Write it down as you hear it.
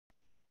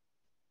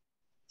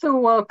So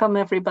welcome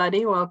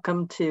everybody.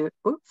 Welcome to,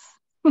 oops.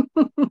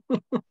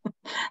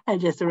 I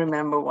just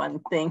remember one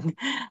thing.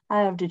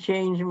 I have to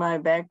change my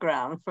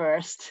background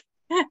first.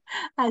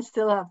 I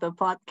still have the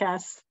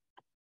podcast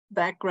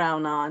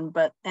background on,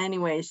 but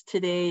anyways,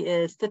 today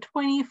is the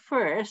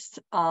 21st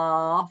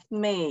of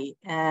May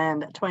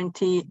and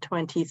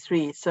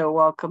 2023. So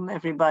welcome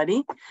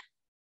everybody.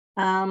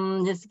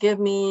 Just give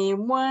me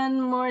one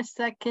more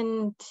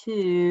second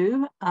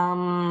to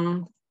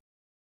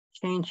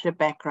change the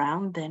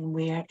background, then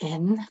we're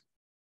in.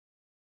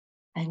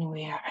 And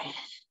we are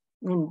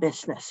in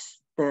business.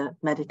 The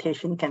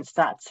meditation can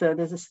start. So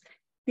this is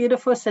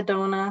beautiful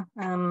Sedona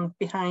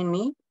behind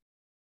me.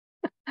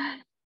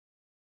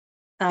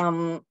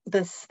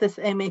 This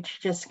image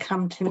just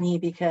come to me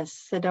because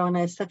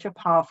Sedona is such a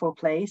powerful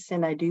place,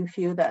 and I do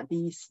feel that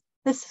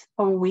this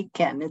whole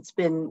weekend it's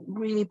been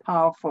really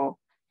powerful.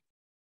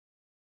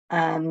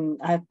 And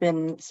I've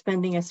been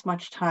spending as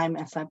much time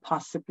as I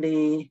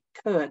possibly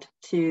could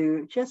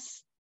to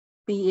just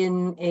be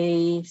in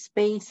a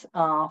space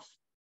of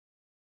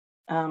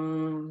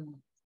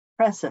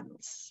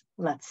presence,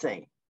 let's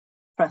say,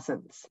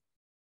 presence.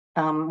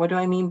 What do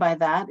I mean by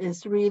that?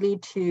 Is really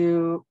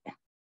to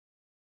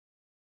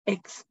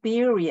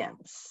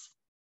experience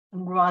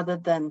rather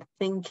than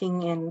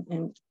thinking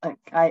in like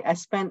I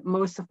spent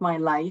most of my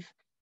life,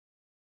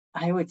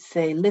 I would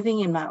say,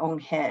 living in my own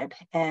head,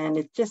 and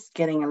it's just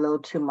getting a little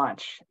too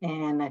much.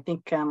 And I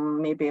think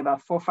maybe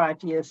about 4 or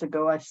 5 years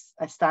ago, I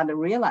started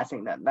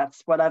realizing that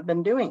that's what I've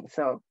been doing.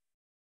 So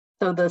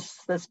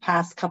this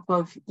past couple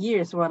of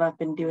years, what I've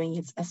been doing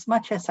is, as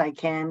much as I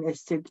can,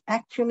 is to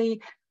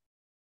actually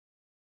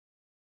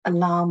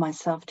allow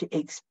myself to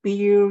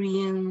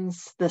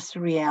experience this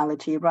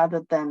reality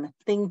rather than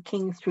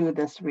thinking through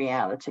this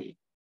reality.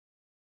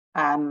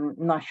 I'm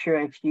not sure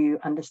if you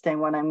understand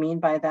what I mean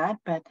by that,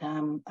 but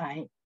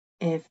I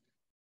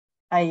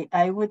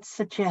would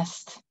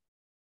suggest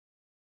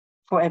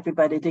for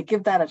everybody to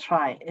give that a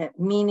try,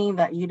 meaning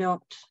that you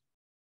don't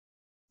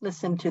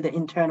listen to the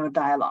internal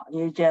dialogue.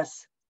 You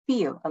just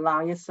feel,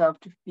 allow yourself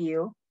to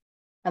feel,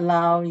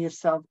 allow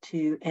yourself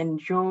to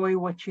enjoy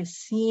what you're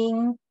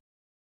seeing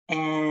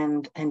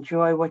and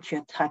enjoy what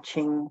you're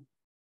touching,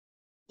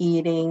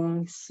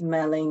 eating,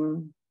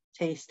 smelling,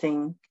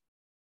 tasting,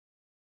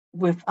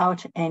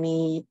 without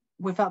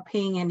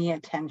paying any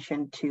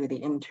attention to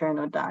the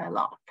internal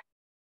dialogue.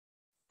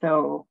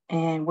 So,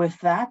 and with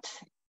that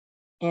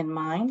in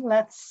mind,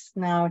 let's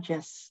now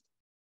just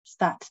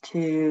start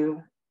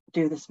to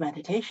do this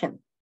meditation.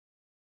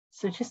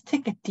 So just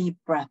take a deep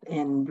breath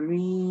in,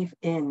 breathe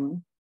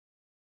in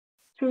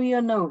through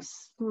your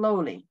nose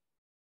slowly.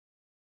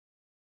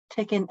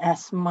 Take in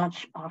as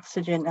much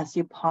oxygen as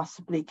you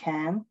possibly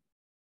can.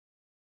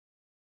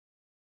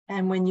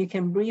 And when you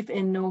can breathe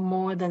in no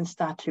more, then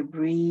start to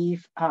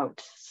breathe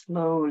out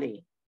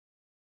slowly.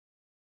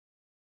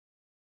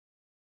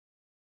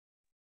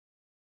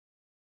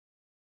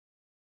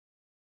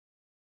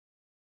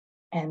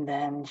 And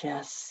then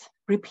just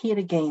repeat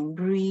again.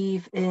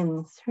 Breathe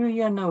in through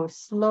your nose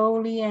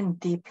slowly and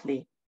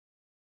deeply.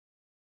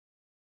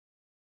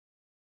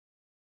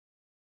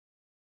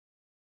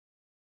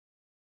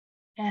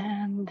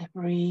 And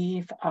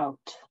breathe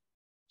out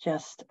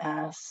just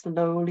as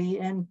slowly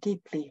and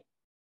deeply.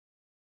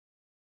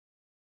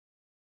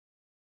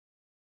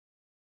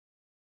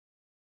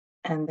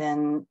 And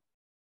then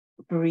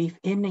breathe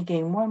in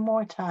again one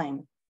more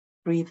time.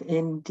 Breathe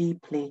in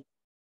deeply.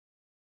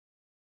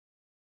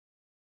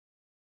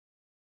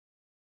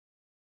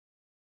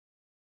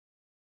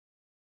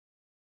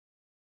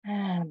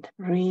 And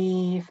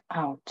breathe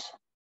out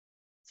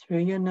through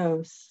your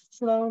nose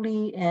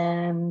slowly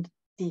and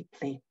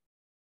deeply.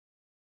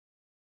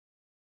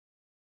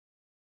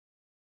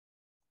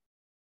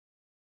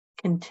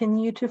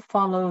 Continue to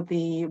follow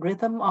the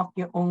rhythm of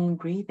your own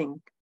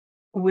breathing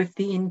with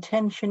the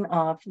intention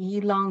of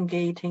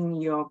elongating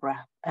your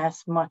breath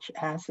as much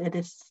as it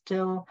is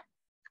still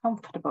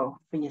comfortable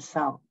for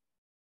yourself.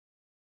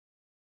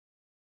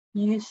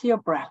 Use your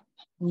breath.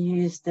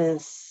 Use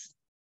this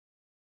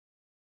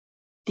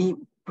deep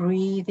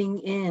breathing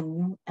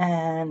in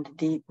and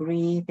deep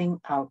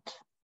breathing out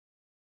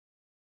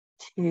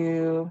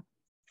to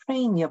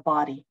train your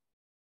body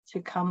to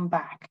come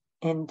back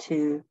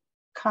into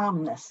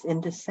calmness,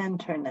 into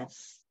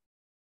centeredness.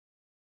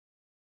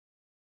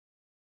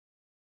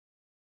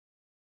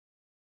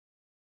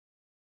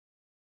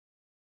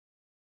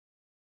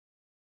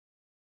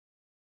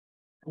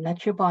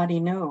 Let your body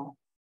know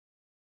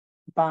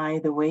by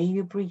the way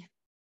you breathe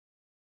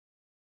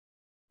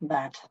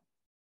that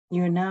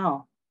you're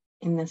now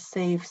in a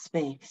safe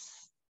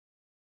space.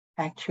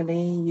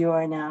 Actually, you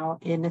are now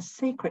in a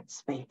sacred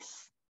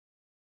space,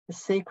 the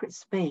sacred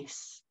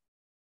space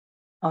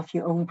of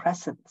your own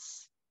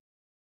presence.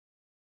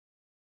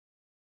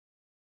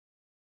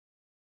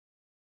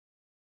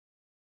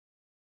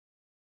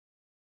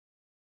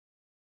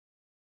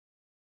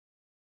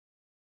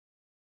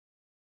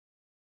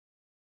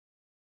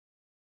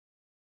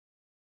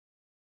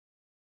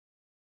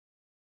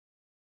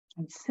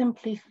 And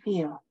simply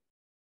feel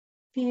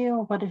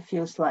Feel what it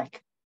feels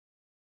like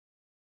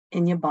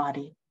in your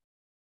body.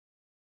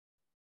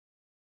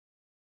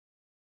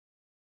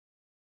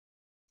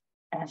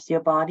 As your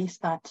body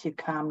starts to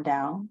calm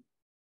down,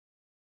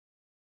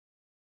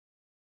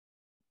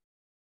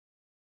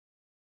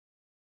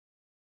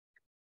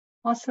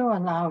 also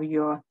allow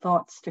your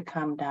thoughts to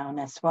calm down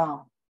as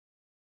well.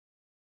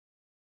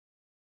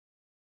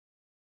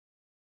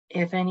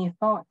 If any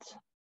thought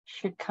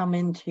should come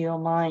into your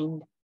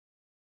mind,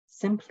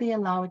 simply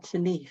allow it to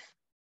leave.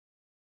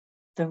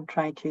 Don't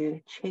try to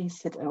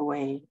chase it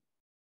away.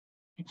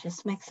 It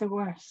just makes it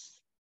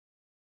worse.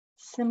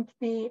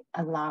 Simply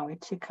allow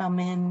it to come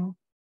in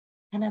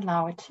and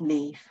allow it to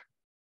leave.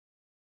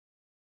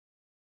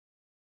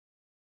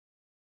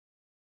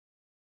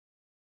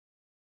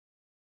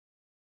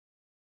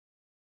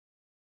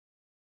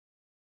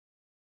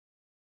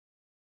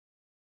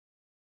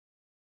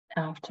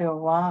 After a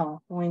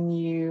while, when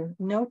you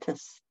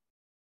notice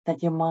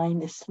that your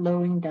mind is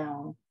slowing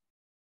down,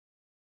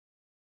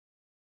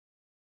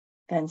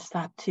 then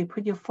start to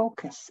put your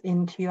focus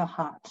into your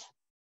heart.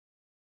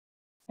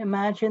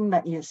 Imagine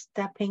that you're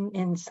stepping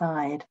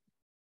inside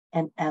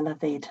an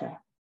elevator,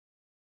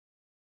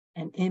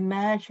 an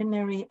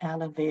imaginary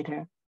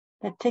elevator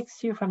that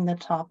takes you from the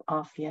top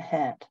of your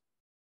head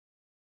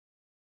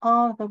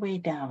all the way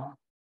down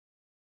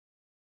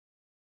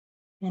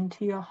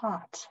into your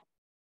heart.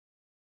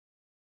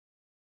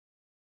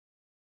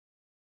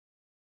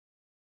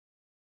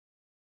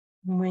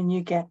 When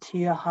you get to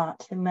your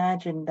heart,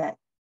 imagine that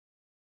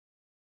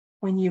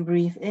when you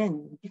breathe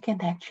in, you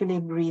can actually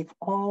breathe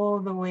all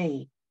the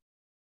way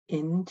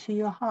into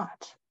your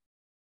heart.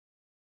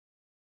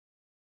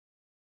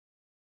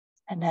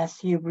 And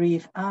as you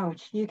breathe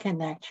out, you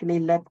can actually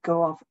let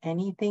go of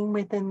anything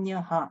within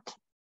your heart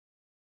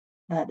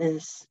that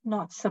is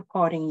not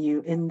supporting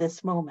you in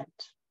this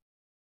moment.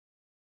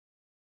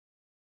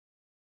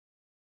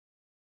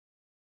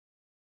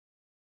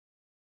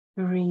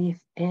 Breathe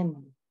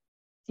in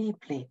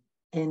deeply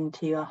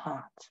into your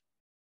heart.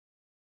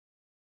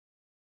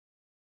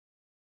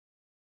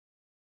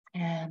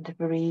 And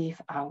breathe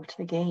out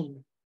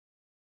again.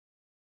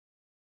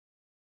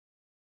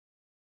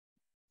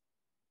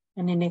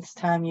 And the next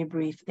time you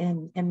breathe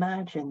in,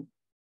 imagine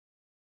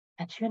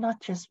that you're not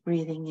just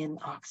breathing in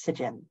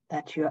oxygen,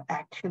 that you're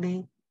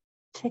actually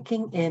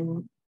taking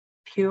in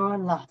pure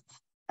love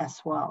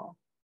as well.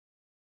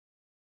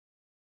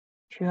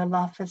 Pure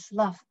love is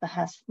love that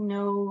has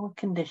no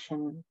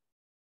condition,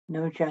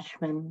 no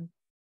judgment,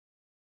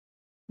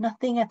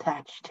 nothing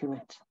attached to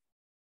it.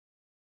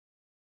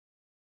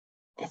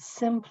 It's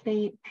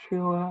simply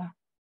pure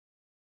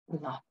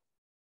love.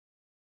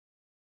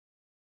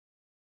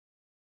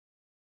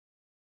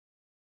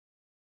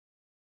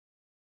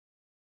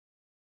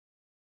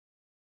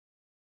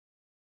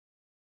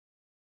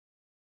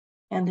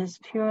 And this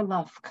pure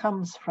love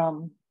comes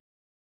from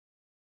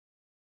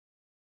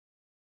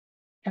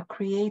a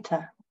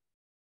creator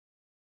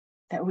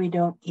that we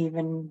don't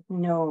even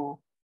know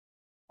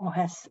or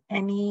has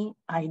any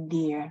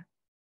idea.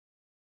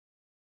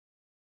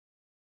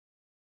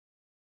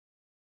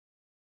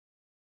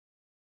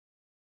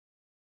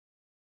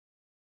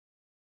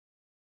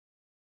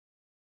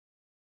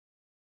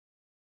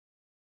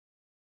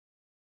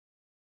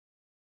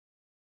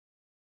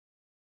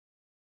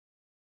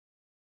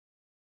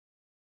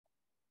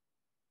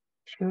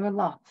 Pure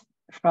love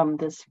from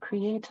this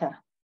creator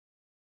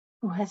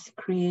who has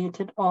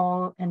created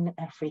all and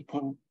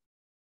everything.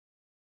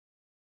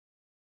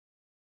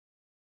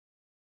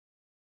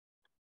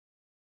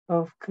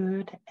 Both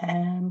good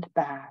and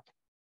bad.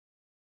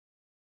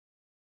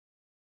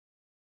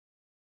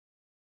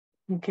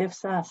 Who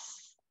gives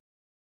us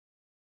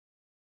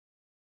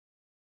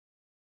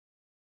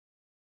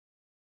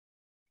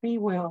free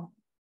will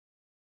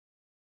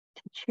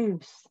to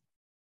choose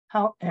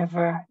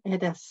however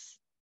it is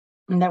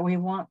that we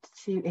want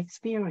to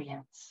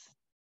experience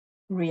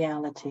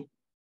reality.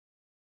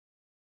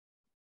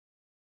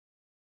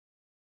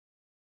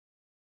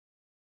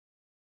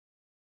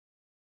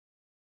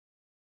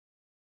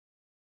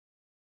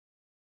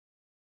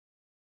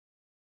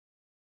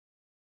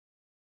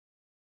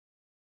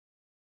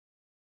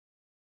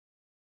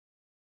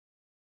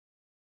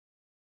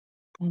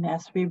 And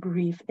as we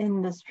breathe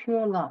in this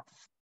pure love,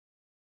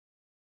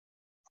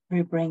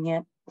 we bring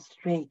it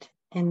straight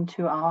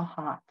into our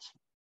heart.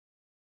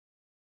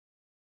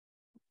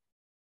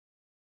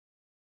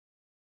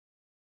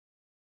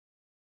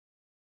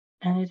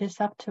 And it is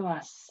up to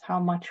us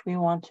how much we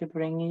want to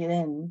bring it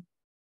in,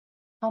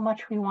 how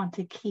much we want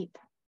to keep,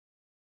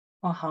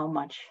 or how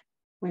much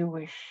we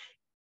wish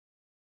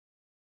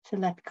to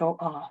let go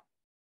of.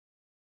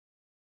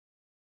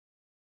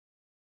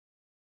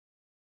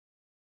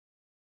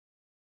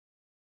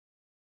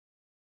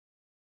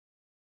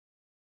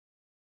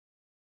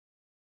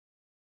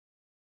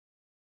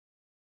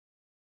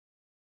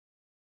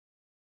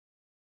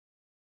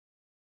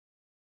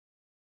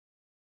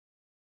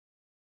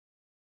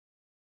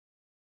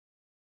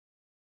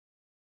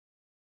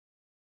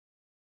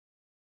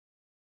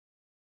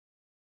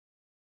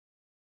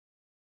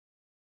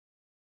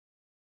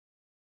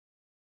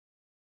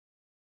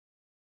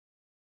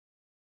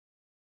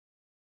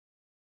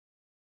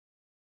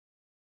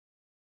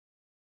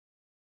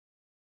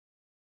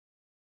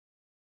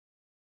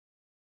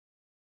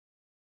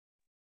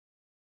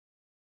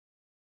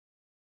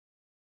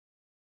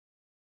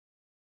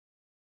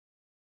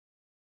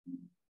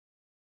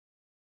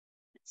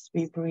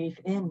 we breathe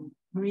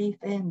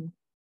in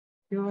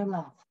pure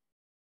love.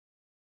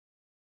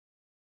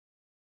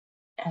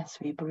 As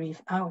we breathe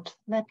out,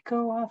 let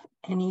go of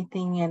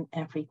anything and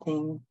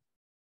everything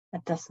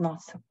that does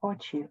not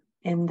support you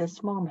in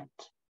this moment.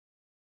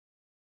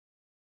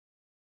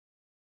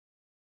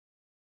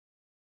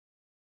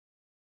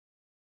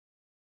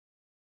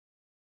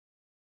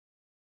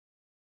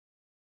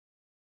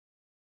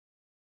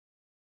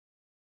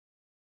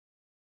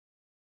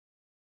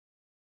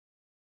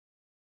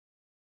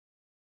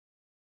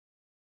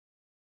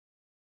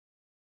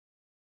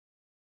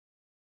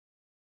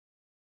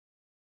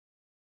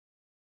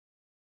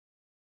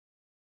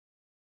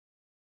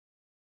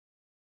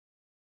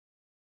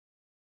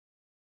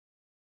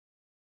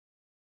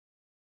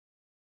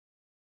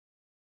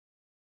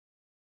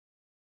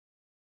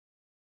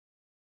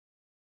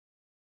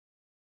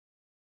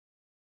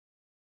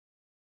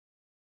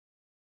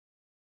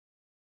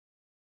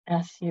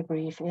 As you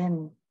breathe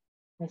in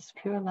this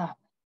pure love,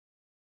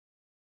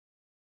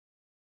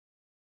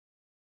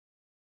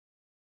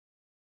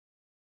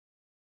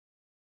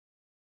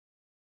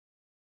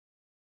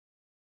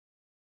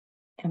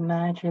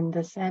 imagine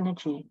this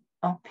energy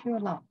of pure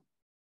love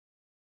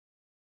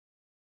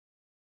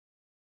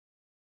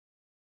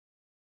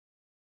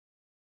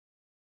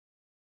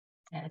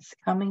and it's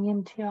coming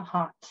into your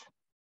heart.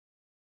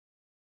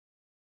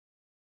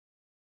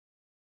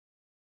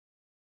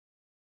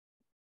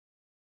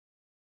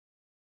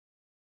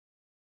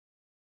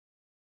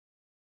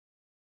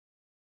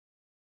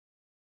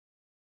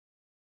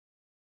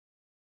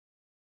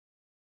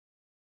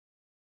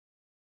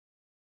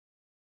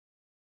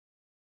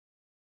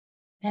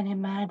 And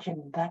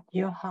imagine that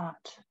your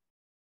heart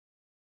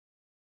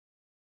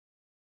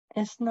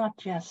is not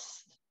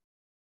just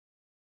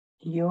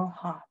your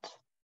heart.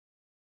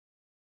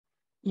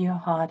 Your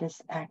heart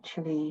is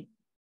actually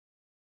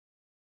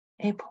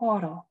a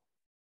portal,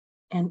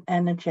 an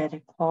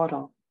energetic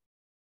portal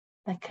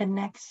that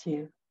connects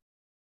you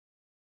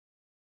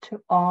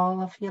to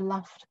all of your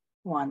loved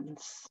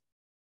ones.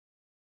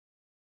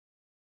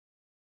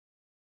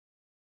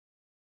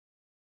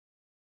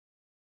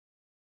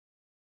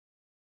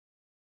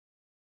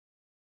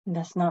 It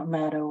does not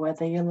matter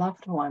whether your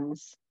loved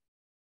ones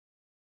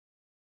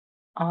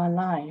are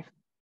alive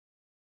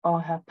or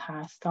have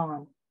passed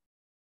on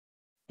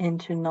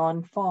into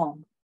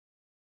non-form.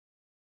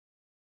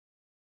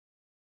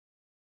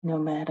 No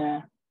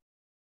matter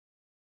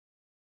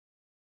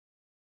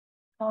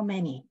how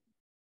many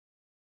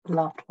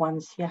loved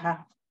ones you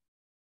have.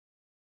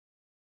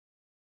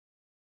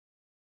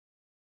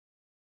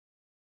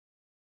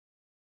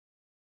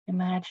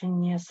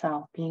 Imagine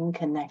yourself being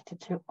connected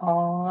to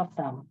all of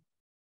them.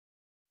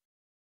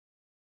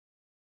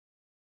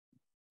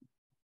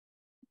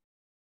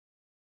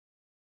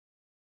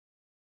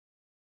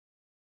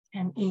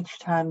 And each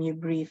time you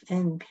breathe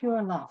in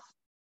pure love,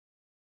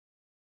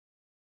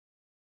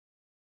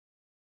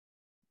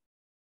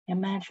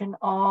 imagine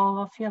all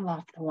of your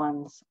loved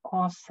ones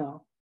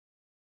also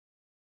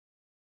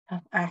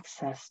have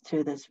access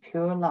to this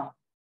pure love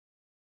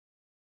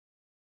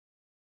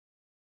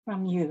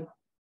from you.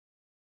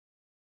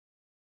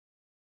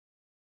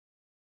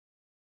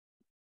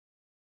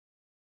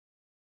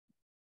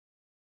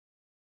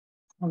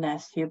 And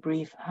as you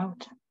breathe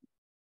out,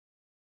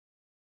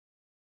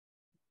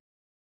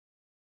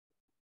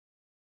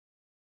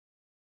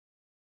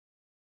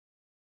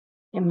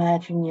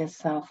 imagine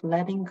yourself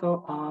letting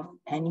go of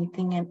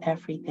anything and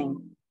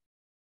everything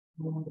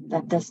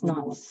that does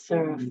not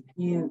serve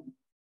you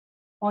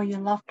or your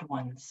loved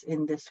ones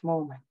in this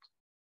moment.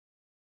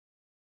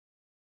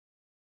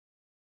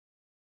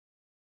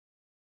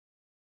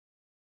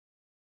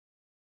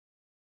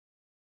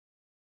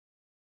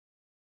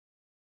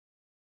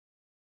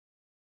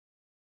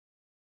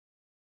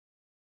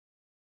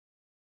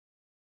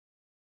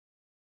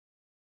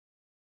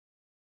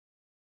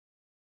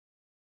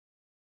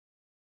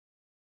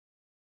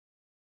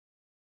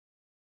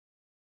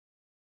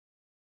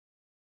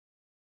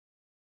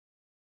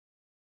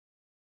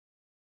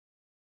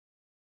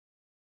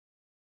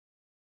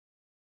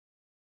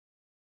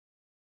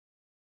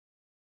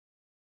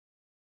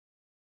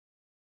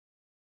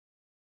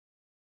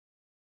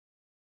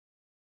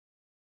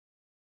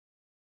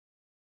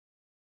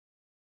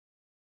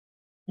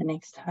 The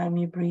next time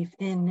you breathe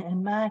in,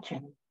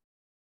 imagine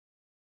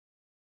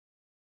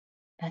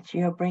that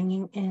you're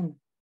bringing in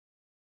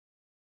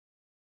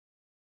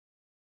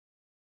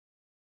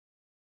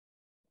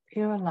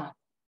pure love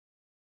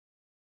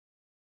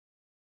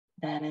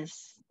that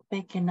is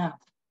big enough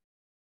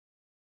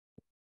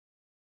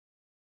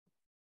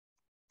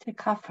to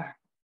cover,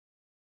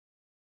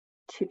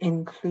 to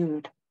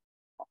include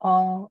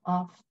all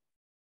of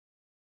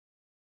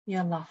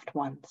your loved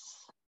ones.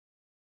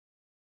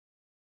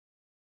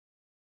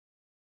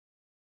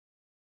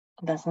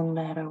 It doesn't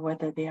matter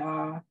whether they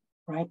are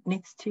right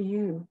next to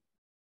you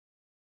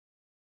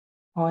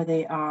or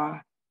they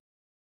are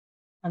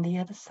on the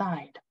other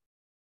side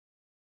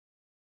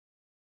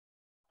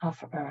of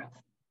Earth.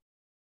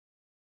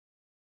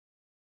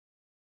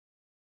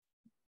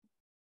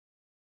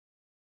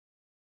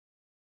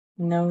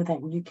 know that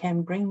you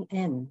can bring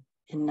in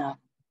enough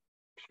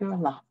pure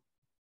love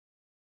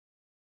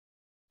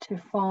to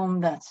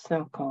form that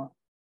circle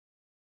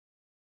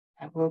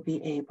that will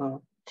be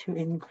able to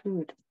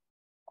include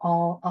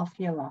all of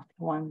your loved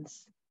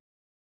ones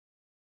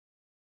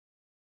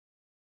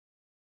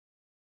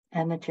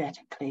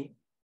energetically.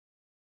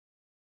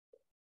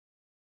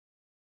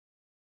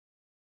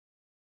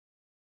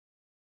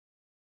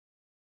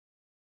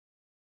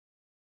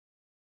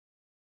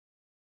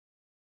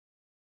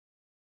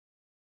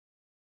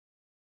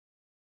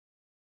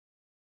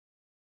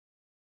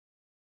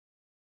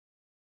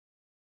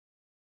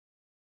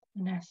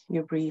 And as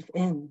you breathe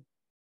in,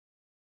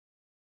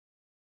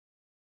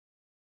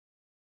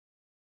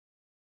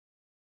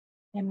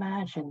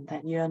 imagine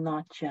that you're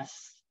not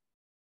just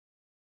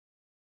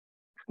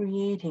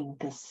creating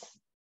this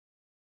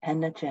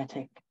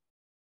energetic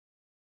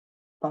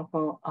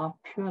bubble of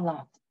pure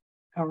love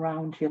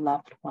around your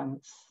loved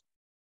ones.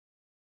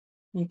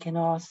 You can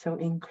also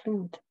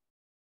include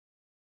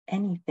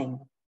anything,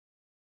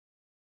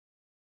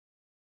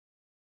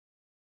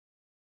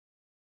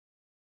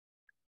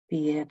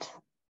 be it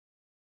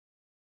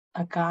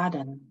a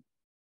garden,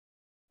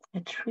 a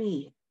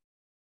tree,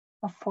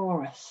 a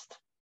forest,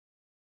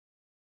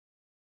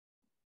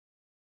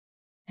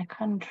 a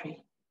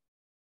country,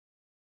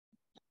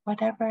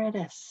 whatever it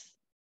is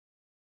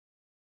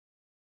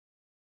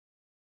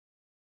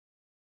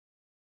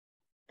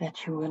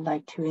that you would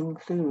like to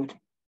include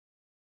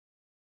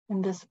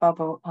in this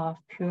bubble of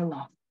pure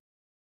love.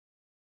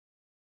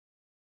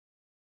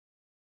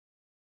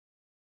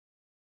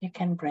 You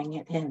can bring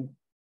it in.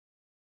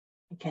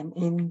 You can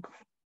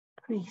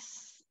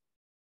increase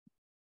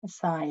the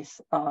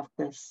size of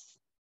this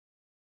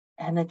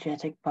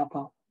energetic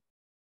bubble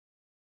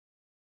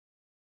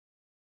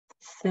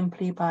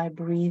simply by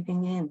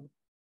breathing in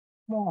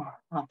more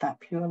of that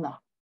pure love.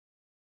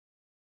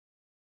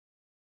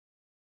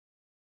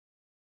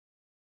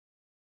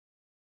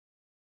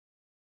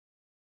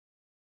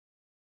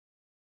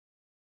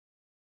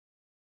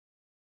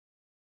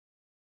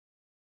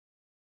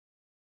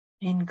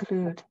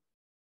 Include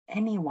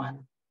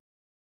anyone,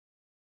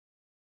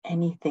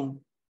 anything,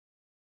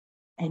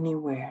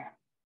 anywhere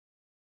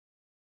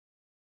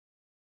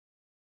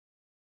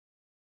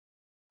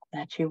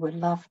that you would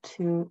love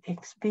to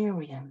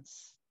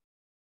experience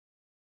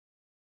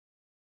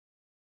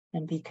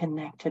and be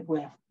connected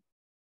with.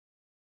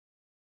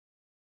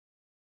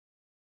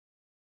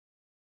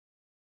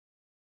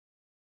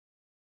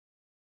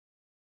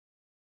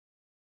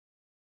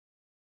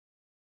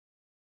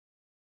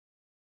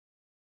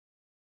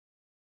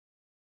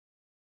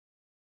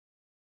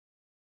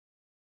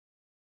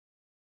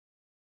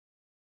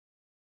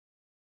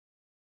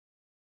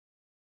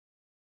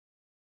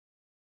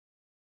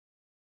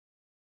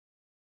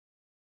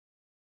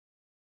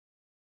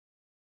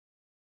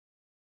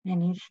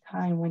 And each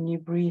time when you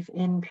breathe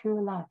in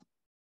pure love,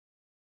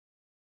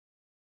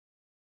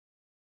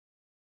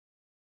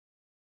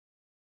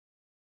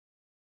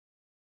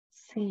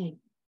 see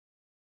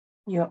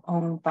your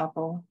own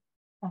bubble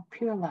of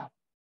pure love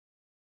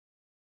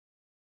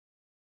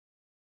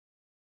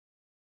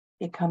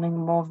becoming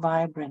more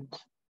vibrant.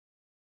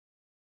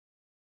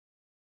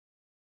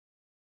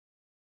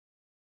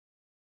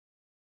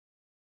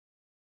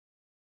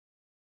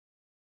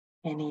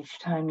 And each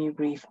time you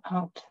breathe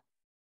out,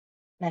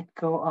 let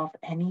go of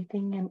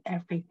anything and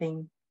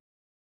everything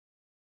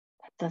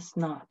that does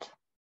not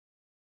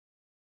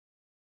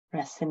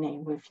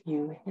resonate with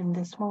you in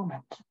this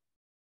moment.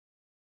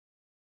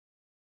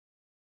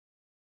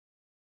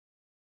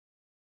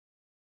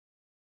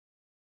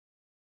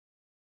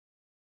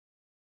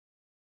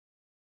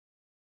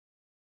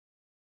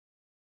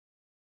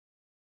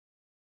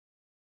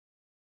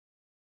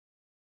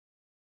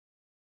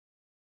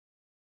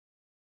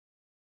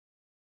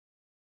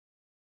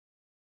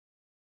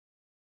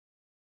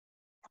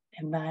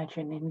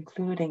 Imagine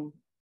including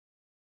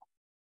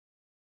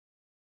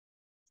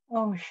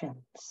oceans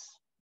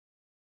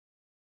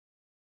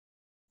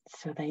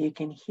so that you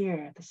can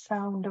hear the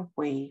sound of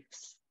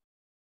waves,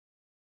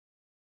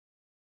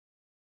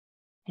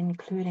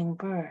 including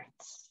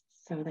birds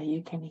so that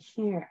you can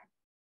hear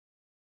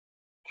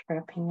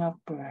chirping of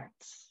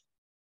birds,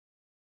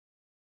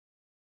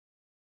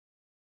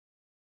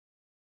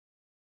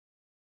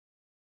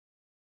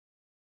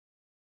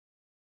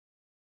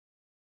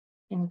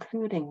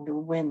 including the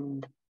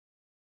wind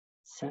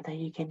so that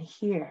you can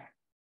hear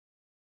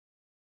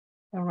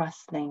the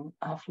rustling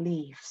of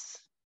leaves.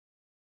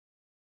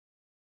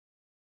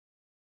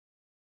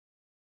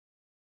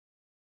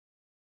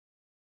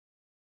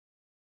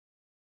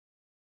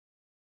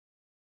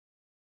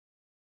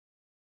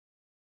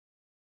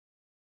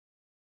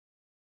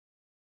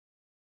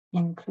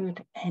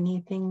 Include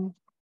anything,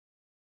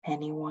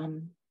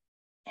 anyone,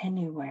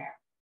 anywhere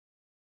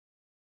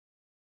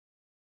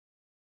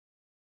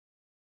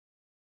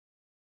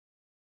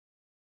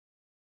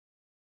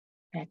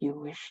that you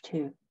wish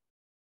to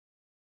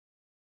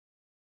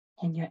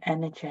in your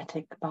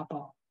energetic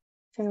bubble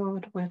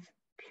filled with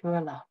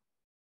pure love.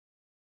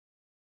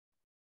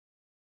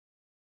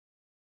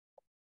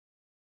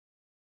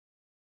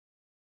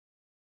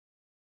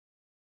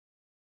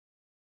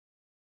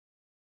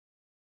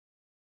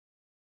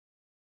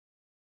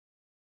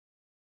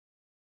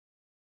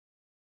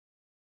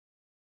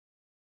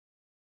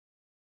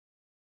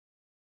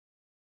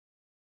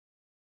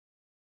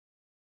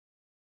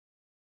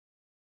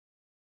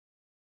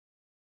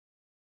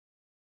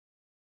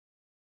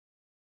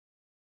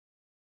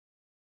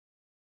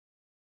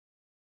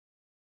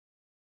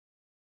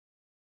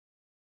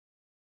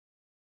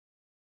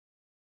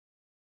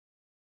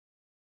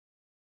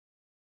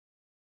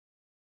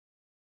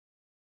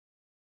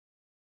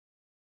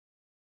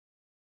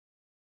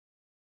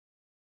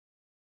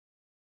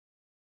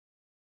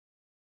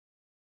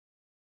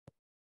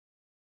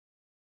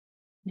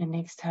 The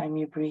next time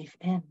you breathe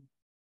in,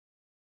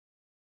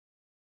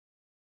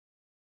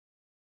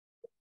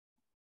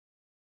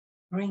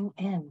 bring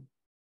in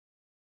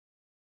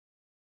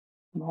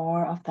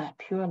more of that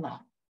pure love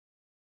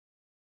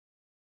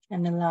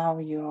and allow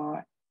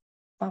your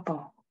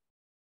bubble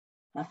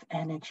of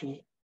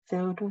energy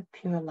filled with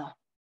pure love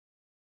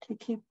to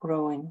keep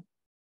growing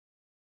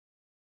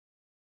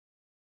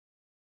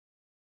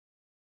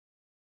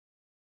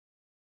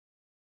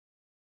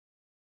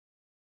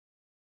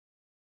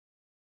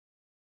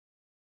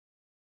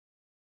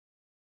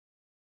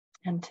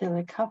until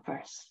it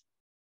covers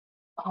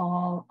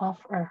all of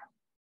Earth,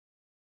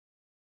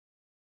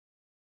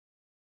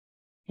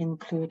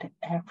 include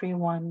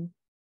everyone,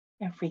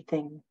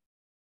 everything,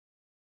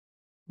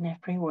 and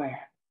everywhere.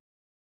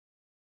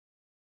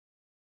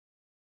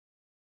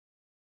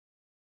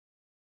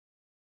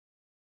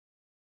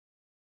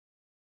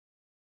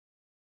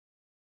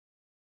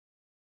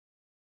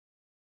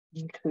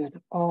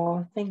 Include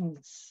all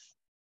things,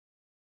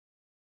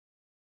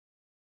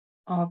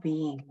 all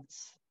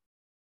beings,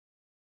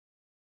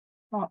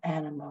 all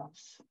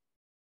animals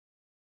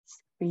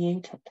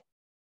created.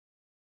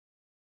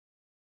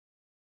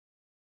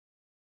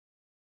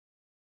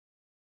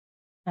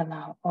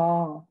 Allow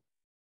all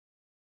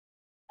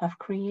of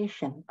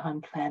creation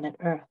on planet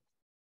Earth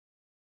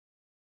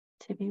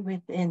to be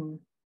within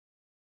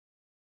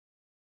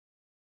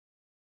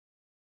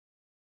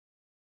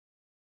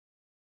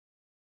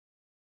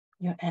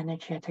your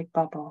energetic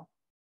bubble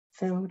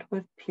filled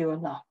with pure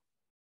love.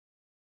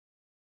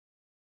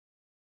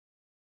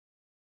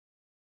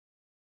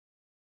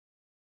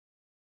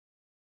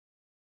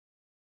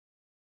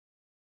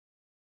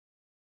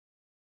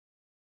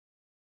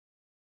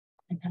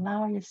 And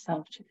allow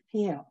yourself to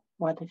feel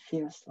what it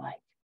feels like.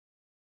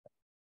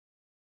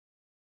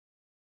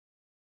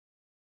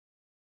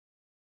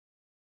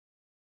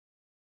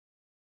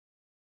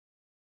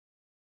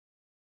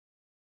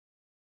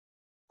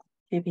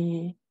 To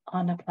be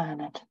on a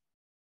planet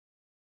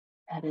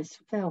that is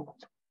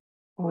filled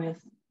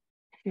with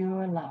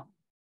pure love.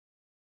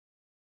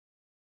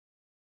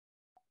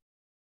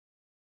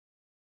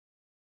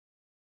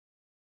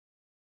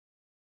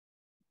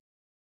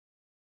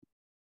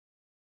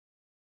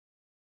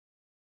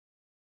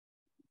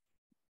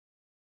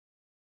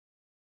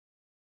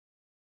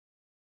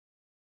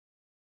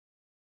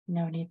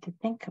 No need to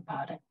think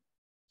about it.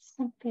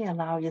 Simply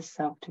allow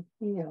yourself to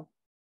feel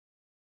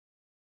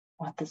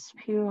what this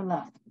pure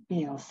love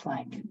feels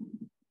like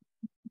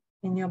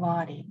in your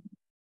body.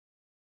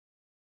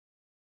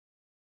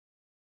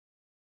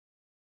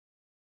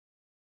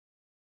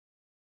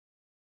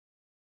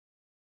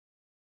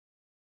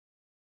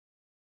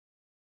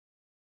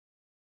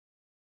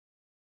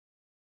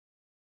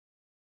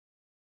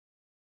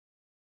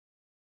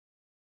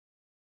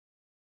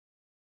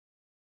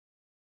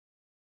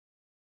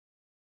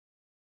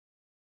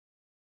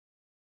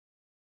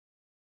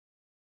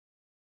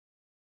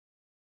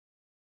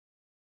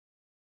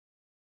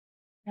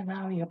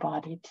 Allow your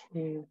body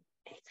to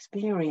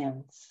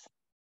experience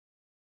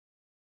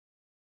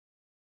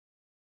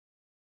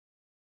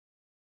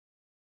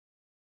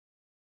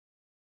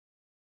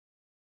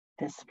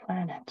this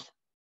planet.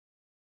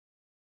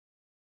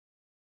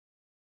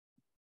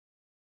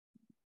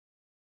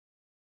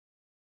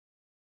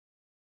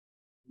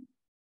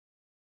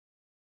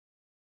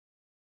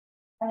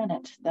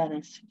 Planet that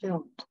is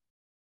filled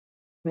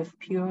with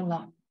pure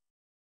love.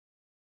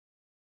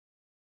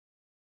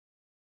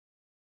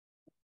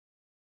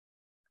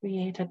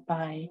 Created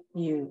by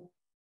you.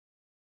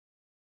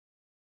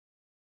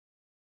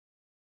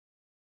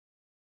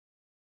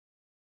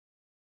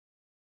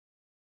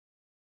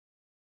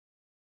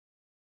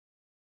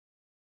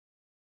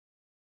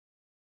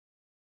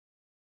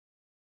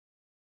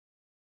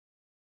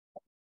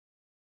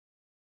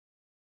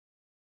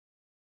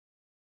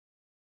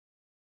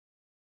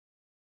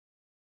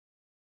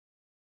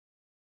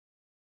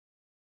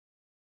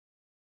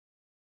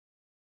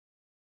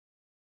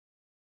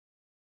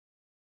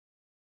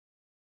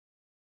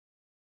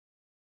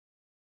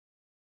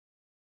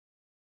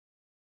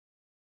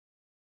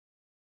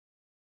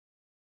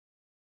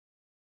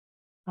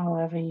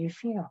 However you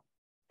feel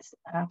is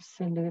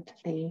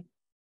absolutely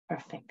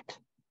perfect.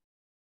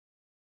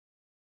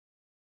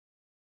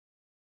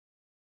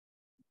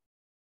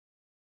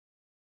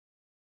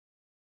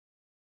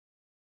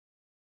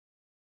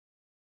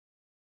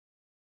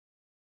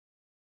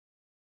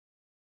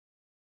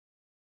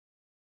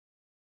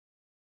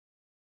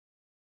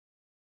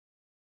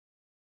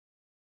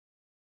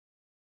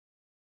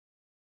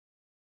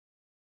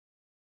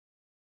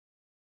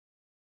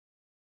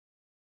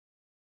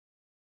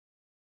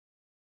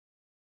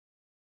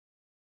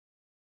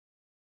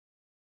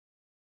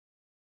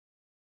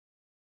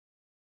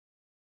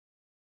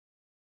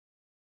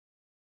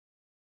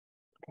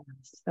 There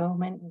are so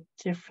many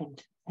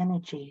different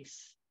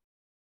energies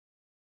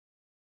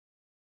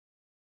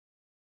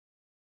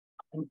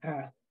on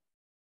Earth.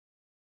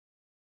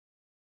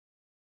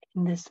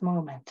 In this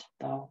moment,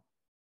 though,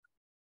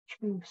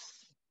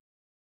 choose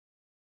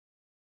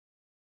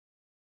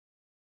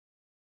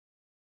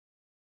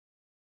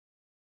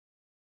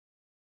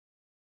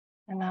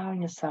Allow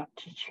yourself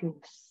to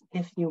choose,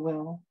 if you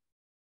will.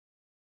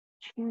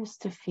 Choose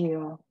to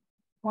feel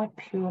what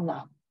pure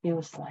love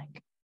feels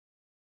like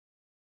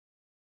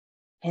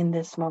in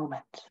this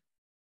moment.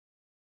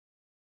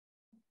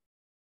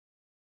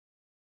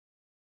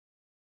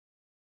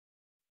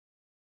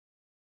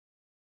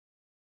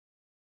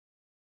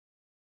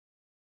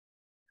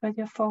 Put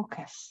your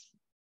focus.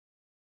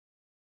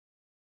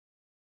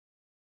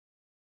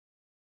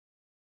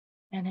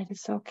 And it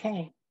is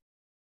okay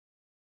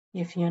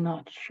if you're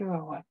not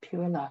sure what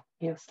pure love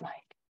feels like.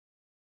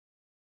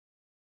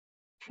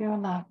 Pure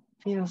love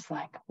feels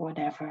like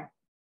whatever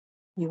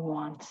you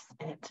want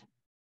it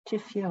to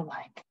feel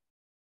like.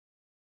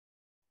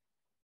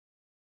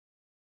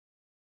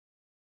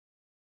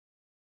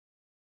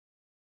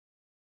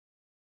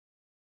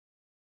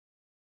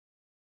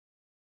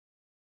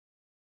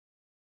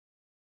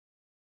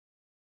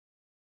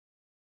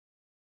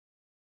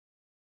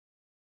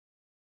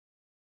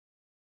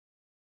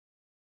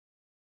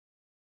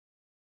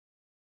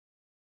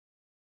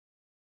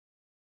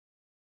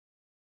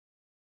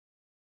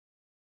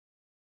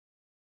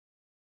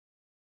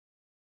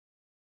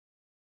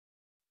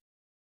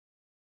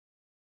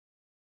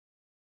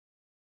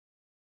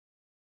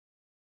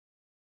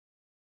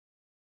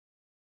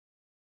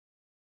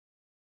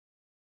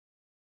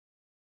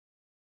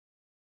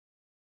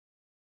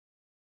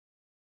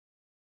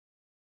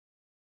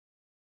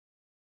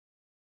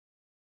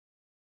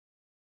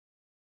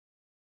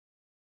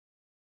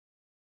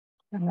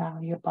 Allow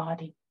your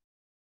body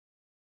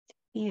to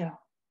feel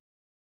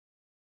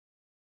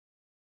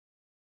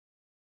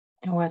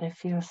and what it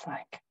feels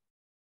like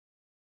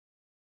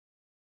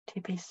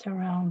to be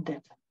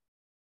surrounded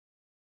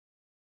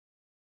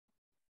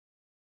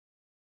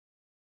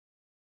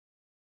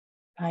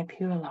by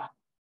pure love.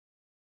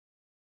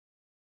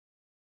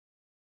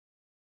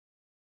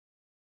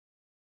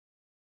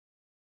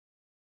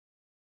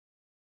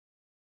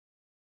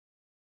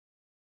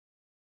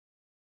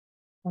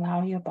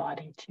 Allow your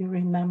body to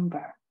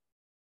remember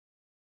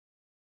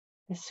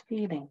this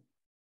feeling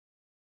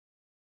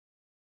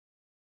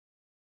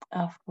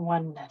of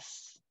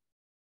oneness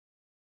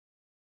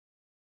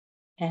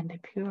and the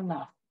pure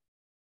love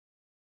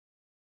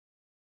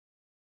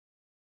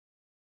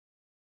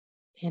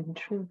in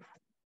truth.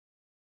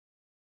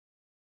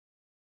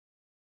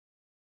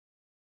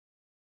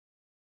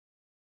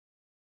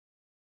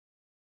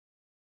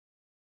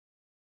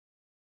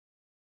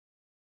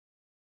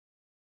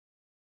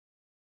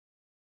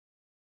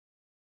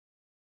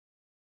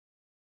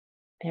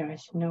 There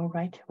is no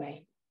right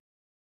way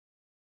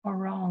or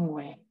wrong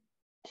way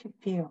to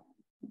feel.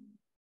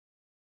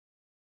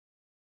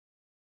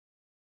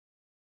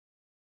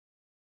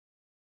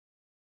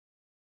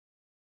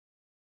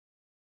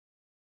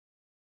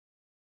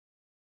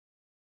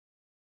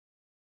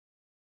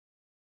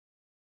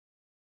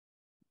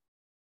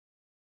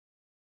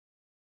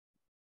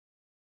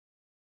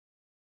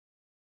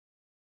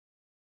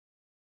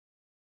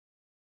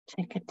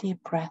 Take a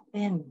deep breath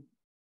in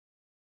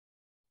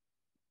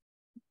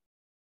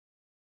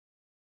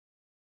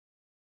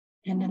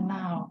and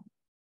allow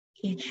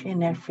each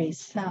and every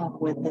cell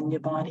within your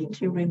body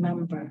to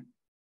remember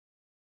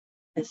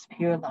this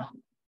pure love.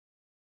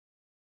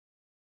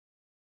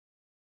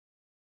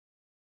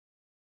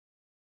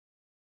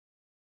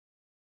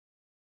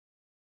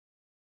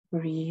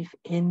 Breathe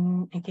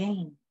in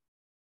again.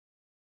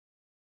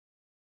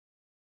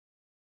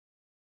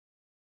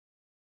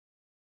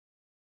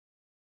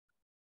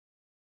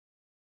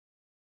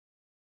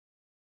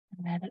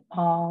 And let it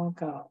all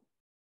go.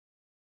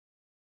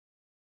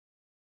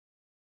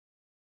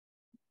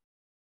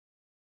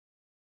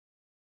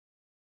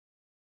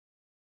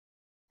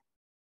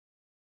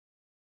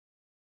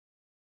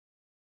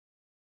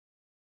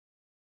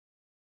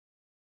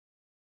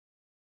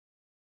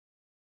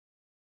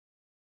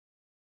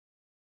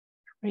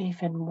 Breathe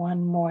in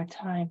one more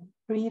time.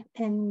 Breathe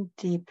in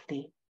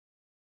deeply.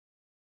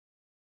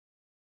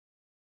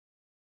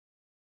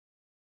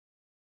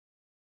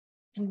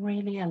 And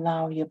really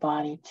allow your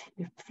body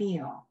to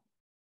feel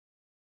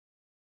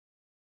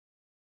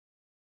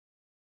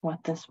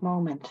what this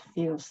moment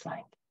feels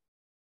like.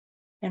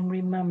 And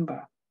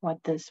remember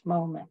what this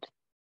moment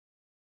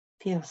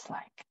feels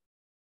like.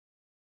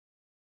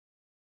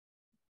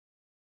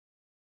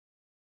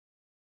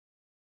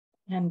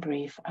 And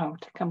breathe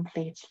out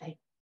completely.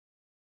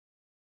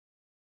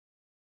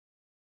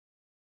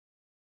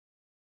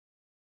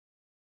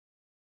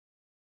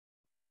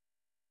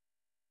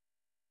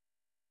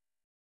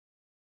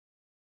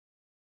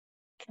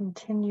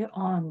 Continue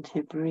on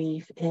to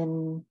breathe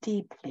in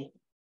deeply.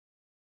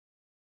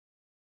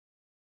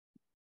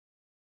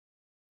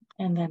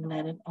 And then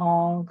let it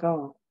all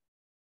go.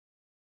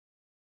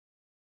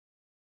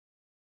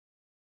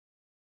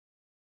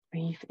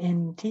 Breathe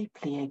in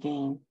deeply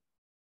again.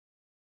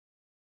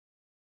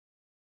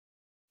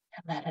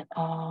 And let it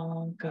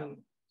all go.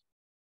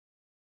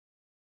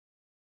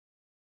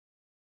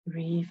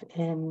 Breathe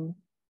in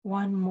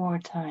one more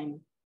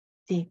time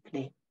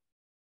deeply.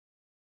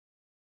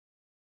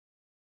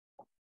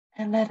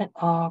 And let it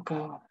all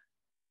go.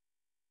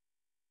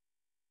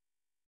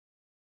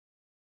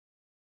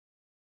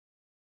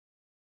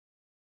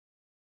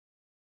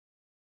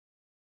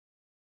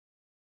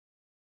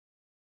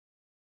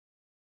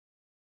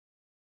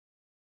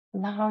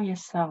 Allow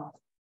yourself,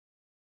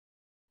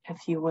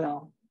 if you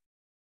will,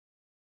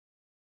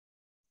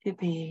 to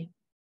be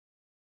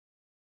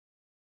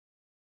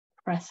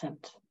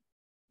present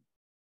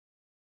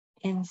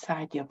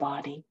inside your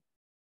body,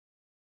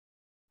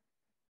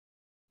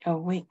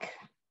 awake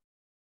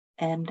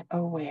and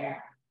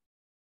aware.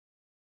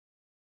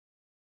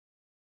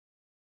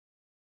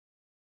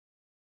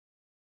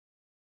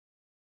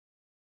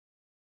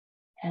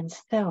 And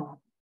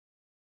still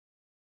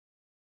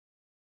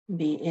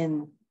be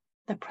in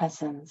the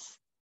presence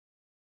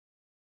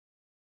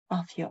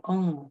of your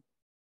own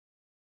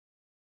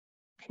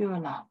pure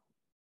love.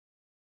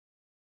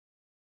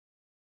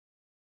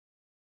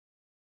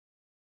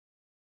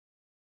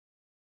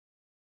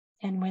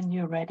 And when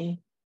you're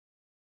ready,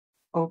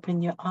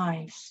 open your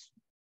eyes.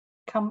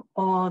 Come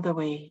all the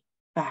way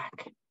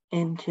back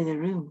into the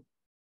room.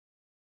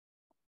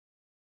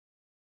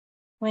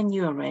 When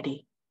you are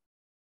ready,